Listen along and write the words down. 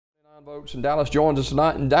Votes, and Dallas joins us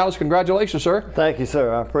tonight. And Dallas, congratulations, sir. Thank you,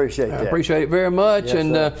 sir. I appreciate that. I appreciate it very much. Yes,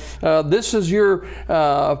 and this is your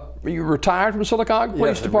you retired from Sylacauga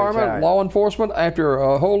Police Department, retired. law enforcement, after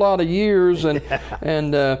a whole lot of years, and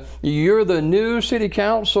you're the new city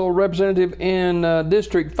council representative in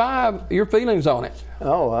District 5. Your feelings on it?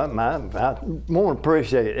 Oh, I want to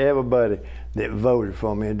appreciate everybody that voted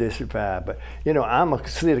for me in District 5. But, you know, I'm a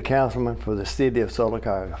city councilman for the city of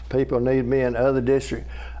Sylacauga. If people need me in other districts,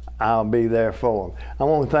 I'll be there for them. I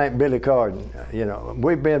want to thank Billy Carden. You know,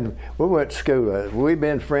 we went to school. We've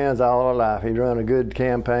been friends all our life. He run a good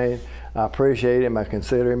campaign. I appreciate him. I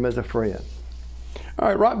consider him as a friend. All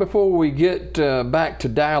right, right before we get back to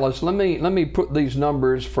Dallas, let me put these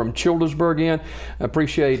numbers from Childersburg in. I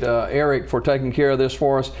appreciate Eric for taking care of this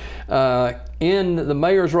for us. In the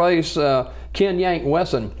mayor's race, Ken Yank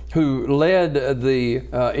Wesson, who led the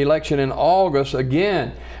election in August,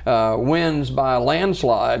 again wins by a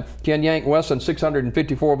landslide. Ken Yank Wesson,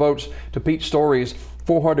 654 votes to Pete Story's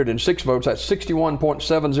 406 votes. That's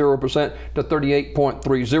 61.70% to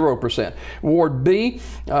 38.30%. Ward B,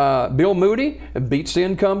 Bill Moody beats the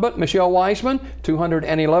incumbent, Michelle Weissman,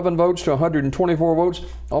 211 votes to 124 votes.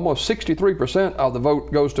 Almost 63% of the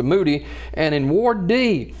vote goes to Moody. And in Ward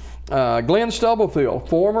D, Glenn Stubblefield,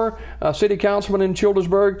 former city councilman in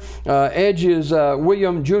Childersburg, edges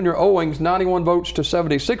William Jr. Owings 91 votes to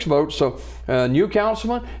 76 votes. So new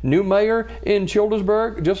councilman, new mayor in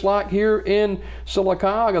Childersburg, just like here in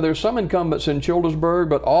Sylacauga. There's some incumbents in Childersburg,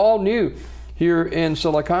 but all new here in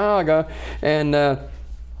Sylacauga. And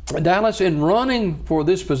Dallas, in running for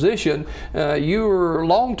this position, you were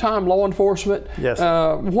longtime law enforcement. Yes.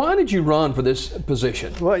 Why did you run for this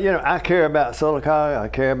position? Well, you know, I care about Sylacauga. I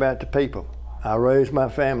care about the people. I raised my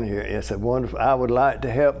family here. It's a wonderful. I would like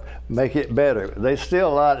to help make it better. There's still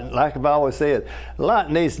a lot, like I've always said, a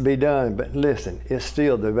lot needs to be done. But listen, it's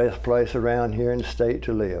still the best place around here in the state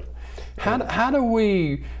to live. How do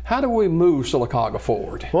we move Sylacauga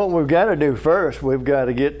forward? What we've got to do first, we've got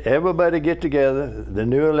to get everybody get together, the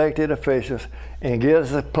new elected officials, and get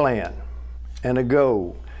us a plan and a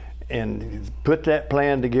goal, and put that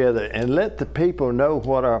plan together and let the people know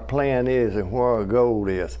what our plan is and what our goal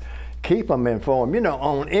is. Keep them informed. You know,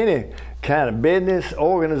 on any kind of business,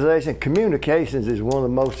 organization, communications is one of the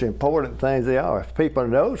most important things they are. If people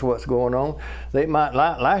knows what's going on, they might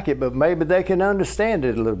like it, but maybe they can understand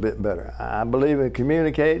it a little bit better. I believe in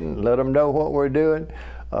communicating, let them know what we're doing,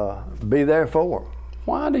 be there for them.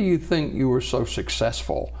 Why do you think you were so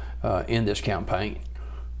successful in this campaign?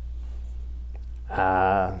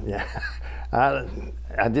 Yeah, I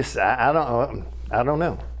don't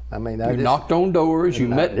know. I mean, you knocked on doors, you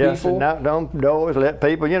met people. Knocked on doors, let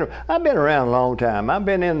people, you know, I've been around a long time. I've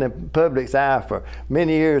been in the public's eye for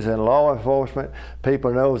many years in law enforcement.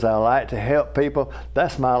 People knows I like to help people.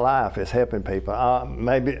 That's my life, is helping people.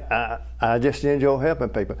 I just enjoy helping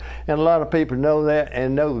people. And a lot of people know that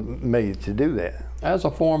and know me to do that. As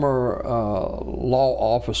a former law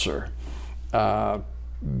officer,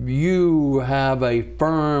 you have a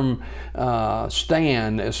firm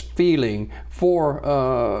stand as feeling for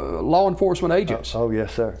law enforcement agents. Oh,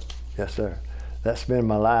 yes, sir. Yes, sir. That's been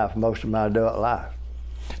my life, most of my adult life.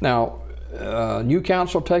 Now, new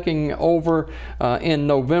council taking over in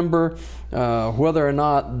November. Whether or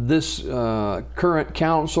not this current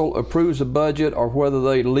council approves the budget or whether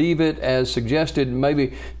they leave it as suggested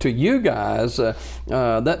maybe to you guys,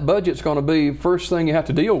 that budget's going to be first thing you have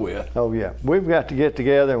to deal with. Oh yeah, we've got to get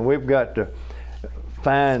together and we've got to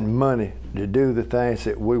find money to do the things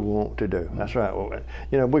that we want to do. That's right.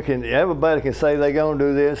 You know, everybody can say they're going to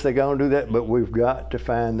do this, they're going to do that, but we've got to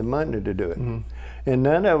find the money to do it. Mm-hmm. And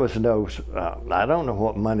none of us knows, I don't know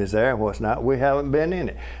what money's there and what's not. We haven't been in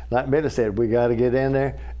it. Like Billy said, we got to get in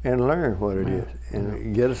there and learn what it is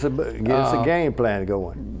and get us a game plan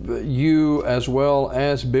going. You, as well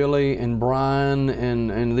as Billy and Brian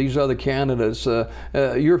and these other candidates,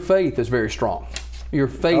 your faith is very strong. Your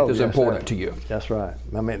faith is important to you. That's right.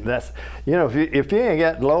 I mean, that's, you know, if you ain't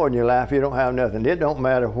got the Lord in your life, you don't have nothing. It don't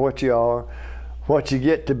matter what you are, what you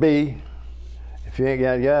get to be. If you ain't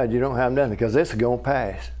got God, you don't have nothing, because it's going to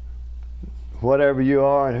pass. Whatever you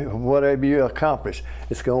are and whatever you accomplish,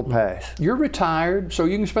 it's going to pass. You're retired, so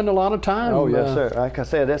you can spend a lot of time. Oh, yes, sir. Like I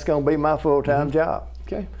said, that's going to be my full-time job.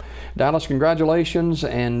 Okay. Dallas, congratulations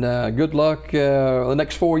and good luck the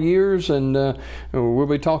next 4 years, and we'll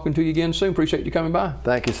be talking to you again soon. Appreciate you coming by.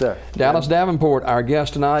 Thank you, sir. Dallas Davenport, our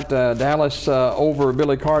guest tonight. Dallas over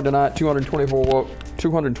Billy Carr tonight,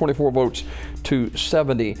 224 votes to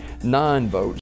 79 votes.